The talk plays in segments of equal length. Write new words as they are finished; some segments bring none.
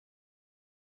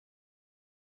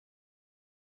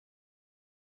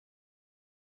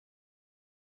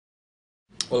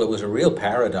Well, it was a real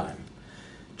paradigm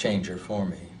changer for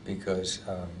me because,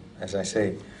 as I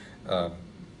say,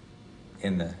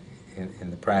 in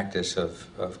the practice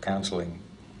of counseling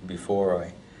before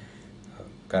I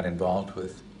got involved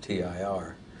with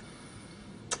TIR,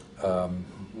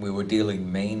 we were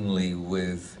dealing mainly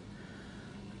with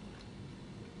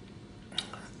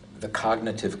the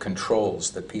cognitive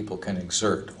controls that people can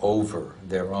exert over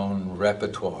their own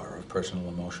repertoire of personal,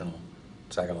 emotional,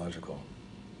 psychological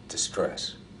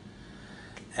distress.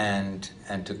 And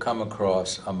to come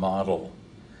across a model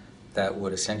that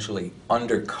would essentially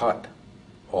undercut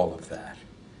all of that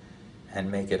and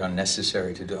make it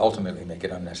unnecessary to do, ultimately make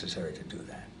it unnecessary to do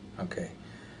that, okay?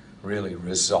 Really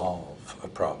resolve a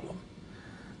problem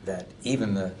that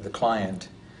even the client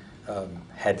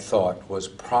had thought was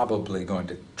probably going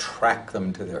to track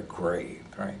them to their grave,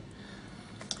 right?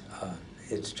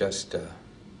 It's just,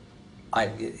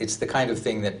 it's the kind of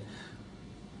thing that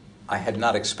I had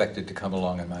not expected to come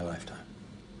along in my lifetime.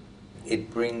 It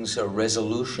brings a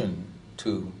resolution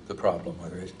to the problem,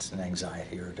 whether it's an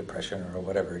anxiety or depression or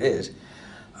whatever it is,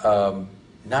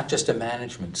 not just a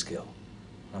management skill,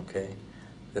 okay?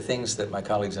 The things that my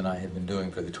colleagues and I had been doing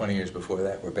for the 20 years before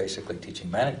that were basically teaching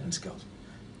management skills.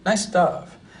 Nice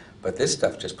stuff, but this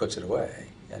stuff just puts it away.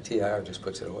 Yeah, TIR just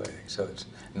puts it away. So it's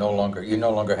no longer, you no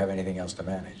longer have anything else to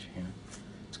manage. You know?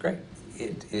 It's great.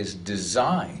 It is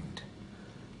designed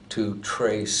to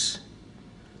trace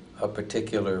a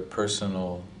particular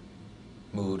personal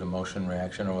mood, emotion,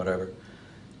 reaction, or whatever,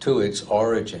 to its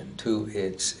origin, to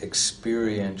its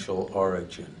experiential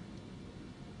origin.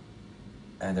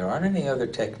 And there aren't any other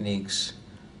techniques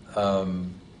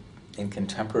in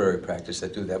contemporary practice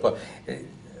that do that. Well,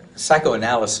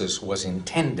 psychoanalysis was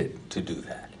intended to do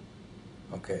that,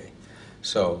 okay?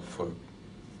 So for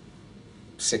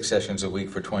 6 sessions a week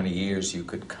for 20 years, you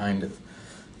could kind of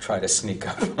try to sneak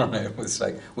up on it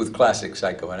with classic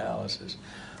psychoanalysis.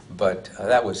 But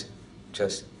that was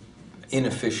just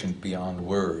inefficient beyond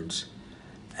words.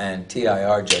 And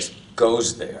TIR just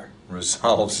goes there,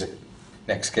 resolves it.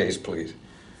 Next case, please.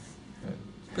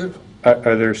 Beautiful.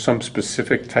 Are there some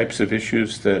specific types of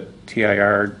issues that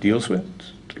TIR deals with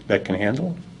that can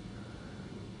handle?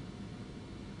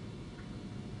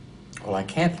 Well, I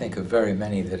can't think of very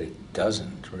many that it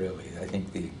doesn't, really. I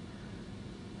think the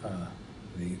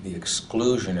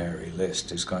exclusionary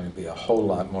list is going to be a whole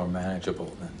lot more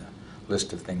manageable than the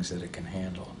list of things that it can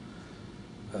handle.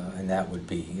 And that would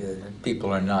be,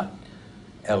 people are not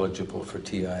eligible for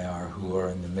TIR who are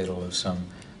in the middle of some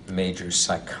major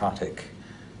psychotic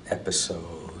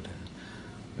episode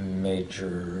and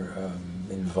major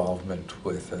involvement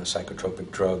with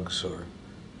psychotropic drugs or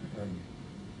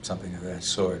something of that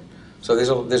sort. So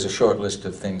there's a short list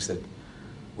of things that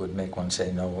would make one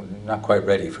say, no, not quite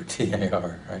ready for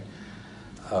TIR,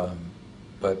 right?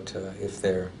 But if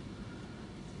they're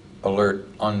alert,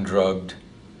 undrugged,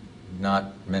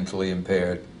 not mentally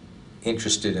impaired,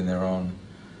 interested in their own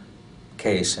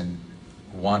case and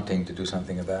wanting to do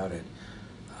something about it,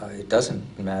 it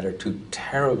doesn't matter too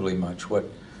terribly much what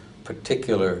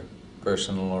particular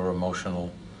personal or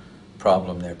emotional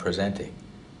problem they're presenting.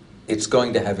 It's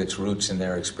going to have its roots in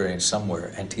their experience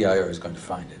somewhere, and TIR is going to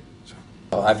find it.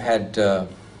 So, I've had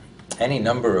any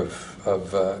number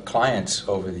of clients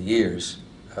over the years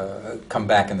come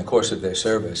back in the course of their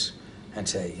service and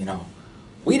say, you know,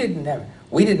 we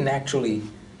didn't actually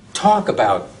talk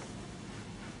about,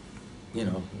 you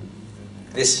know,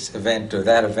 this event or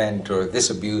this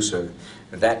abuse or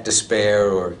that despair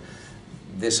or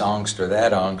this angst or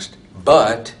that angst,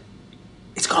 but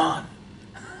it's gone.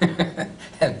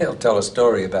 And they'll tell a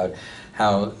story about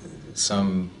how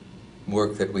some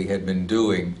work that we had been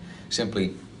doing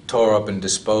simply tore up and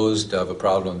disposed of a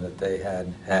problem that they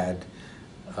had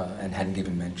and hadn't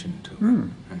even mentioned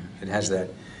to. It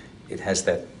has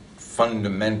that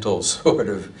fundamental sort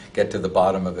of get to the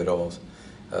bottom of it all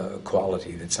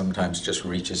quality that sometimes just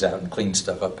reaches out and cleans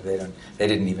stuff up they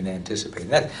didn't even anticipate.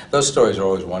 And those stories are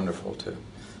always wonderful too.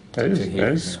 That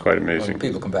is quite amazing. When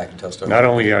people come back and tell stories. Not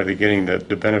only are they getting the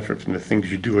benefit from the things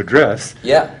you do address,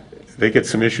 yeah, they get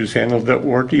some issues handled that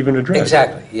weren't even addressed.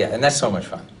 Exactly, yeah, and that's so much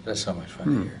fun. That's so much fun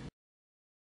to hear.